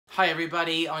Hi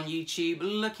everybody on YouTube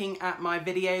looking at my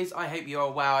videos. I hope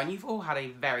you're well and you've all had a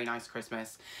very nice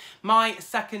Christmas. My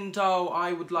second doll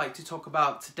I would like to talk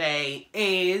about today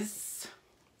is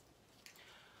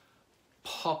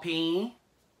Poppy.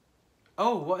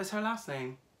 Oh, what is her last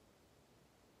name?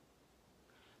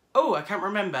 Oh, I can't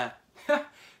remember.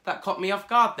 That caught me off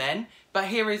guard then. But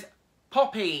here is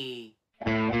Poppy.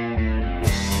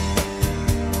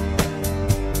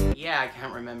 Yeah, I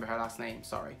can't remember her last name,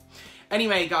 sorry.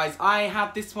 Anyway, guys, I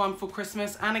had this one for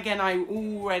Christmas, and again, I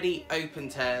already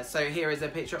opened her. So here is a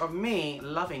picture of me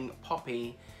loving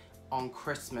Poppy on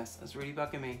Christmas. That's really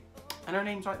bugging me. And her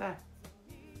name's right there.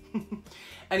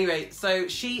 Anyway, so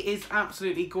she is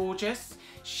absolutely gorgeous.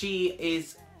 She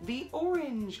is the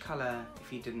orange colour,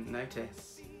 if you didn't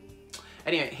notice.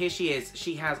 Anyway, here she is.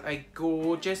 She has a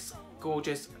gorgeous,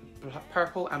 gorgeous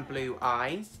purple and blue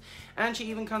eyes, and she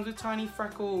even comes with tiny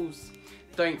freckles.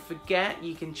 Don't forget,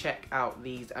 you can check out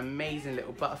these amazing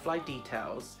little butterfly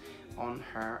details on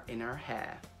her in her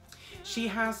hair. She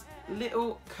has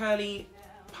little curly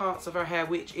parts of her hair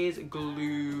which is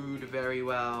glued very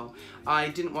well. I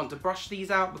didn't want to brush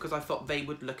these out because I thought they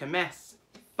would look a mess,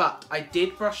 but I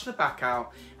did brush the back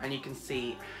out, and you can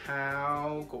see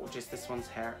how gorgeous this one's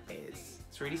hair is.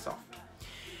 It's really soft.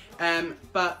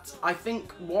 But I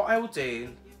think what I will do,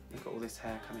 look at all this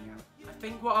hair coming out. I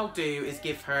think what I'll do is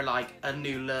give her like a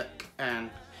new look and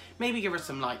maybe give her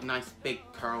some like nice big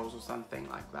curls or something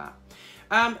like that.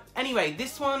 Anyway,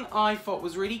 this one I thought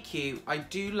was really cute. I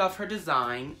do love her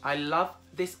design. I love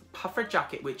this puffer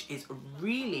jacket, which is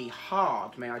really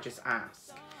hard, may I just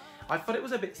ask. I thought it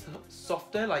was a bit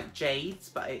softer, like Jade's,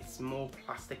 but it's more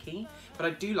plasticky. But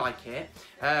I do like it.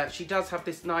 She does have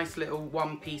this nice little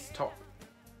one-piece top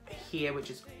here, which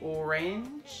is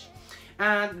orange.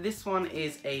 And this one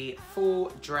is a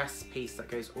full dress piece that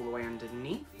goes all the way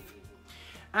underneath.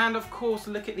 And of course,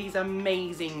 look at these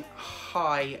amazing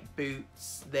high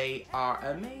boots. They are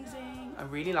amazing. I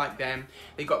really like them.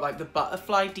 They've got like the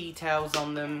butterfly details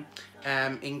on them,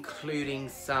 including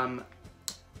some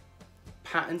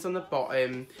patterns on the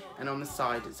bottom, and on the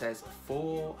side it says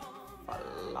for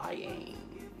flying.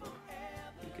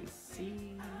 You can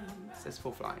see it says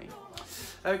for flying.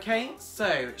 Okay,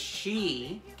 so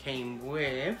she came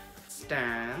with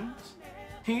stand,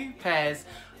 2 pairs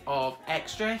of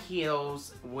extra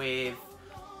heels with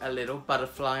a little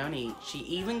butterfly on each. She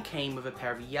even came with a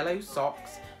pair of yellow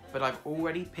socks, but I've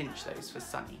already pinched those for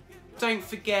Sunny. Don't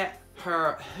forget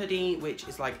her hoodie, which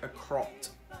is like a cropped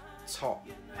top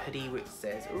hoodie which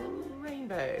says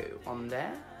rainbow on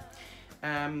there.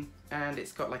 And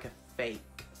it's got like a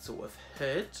fake sort of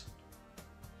hood.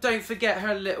 Don't forget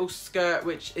her little skirt,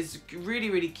 which is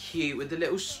really, really cute with the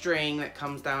little string that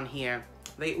comes down here.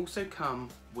 They also come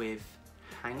with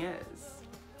hangers.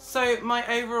 So my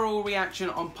overall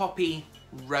reaction on Poppy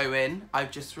Rowan,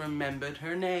 I've just remembered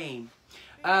her name.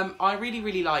 I really,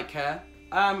 really like her.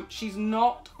 She's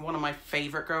not one of my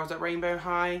favourite girls at Rainbow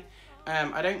High.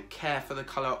 I don't care for the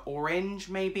colour orange,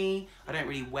 maybe. I don't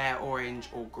really wear orange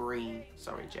or green.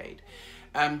 Sorry, Jade.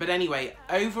 But anyway,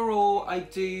 overall, I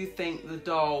do think the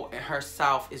doll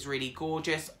herself is really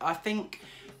gorgeous. I think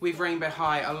with Rainbow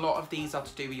High, a lot of these are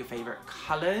to do with your favourite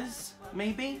colours,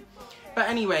 maybe. But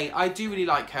anyway, I do really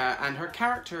like her, and her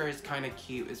character is kind of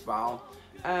cute as well.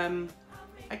 I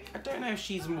don't know if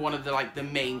she's one of the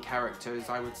main characters,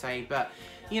 I would say, but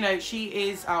you know, she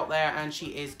is out there and she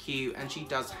is cute and she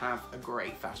does have a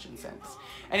great fashion sense.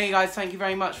 Anyway guys, thank you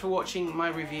very much for watching my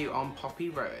review on Poppy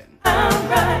Rowan.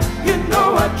 Alright, you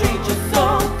know I treat you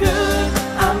so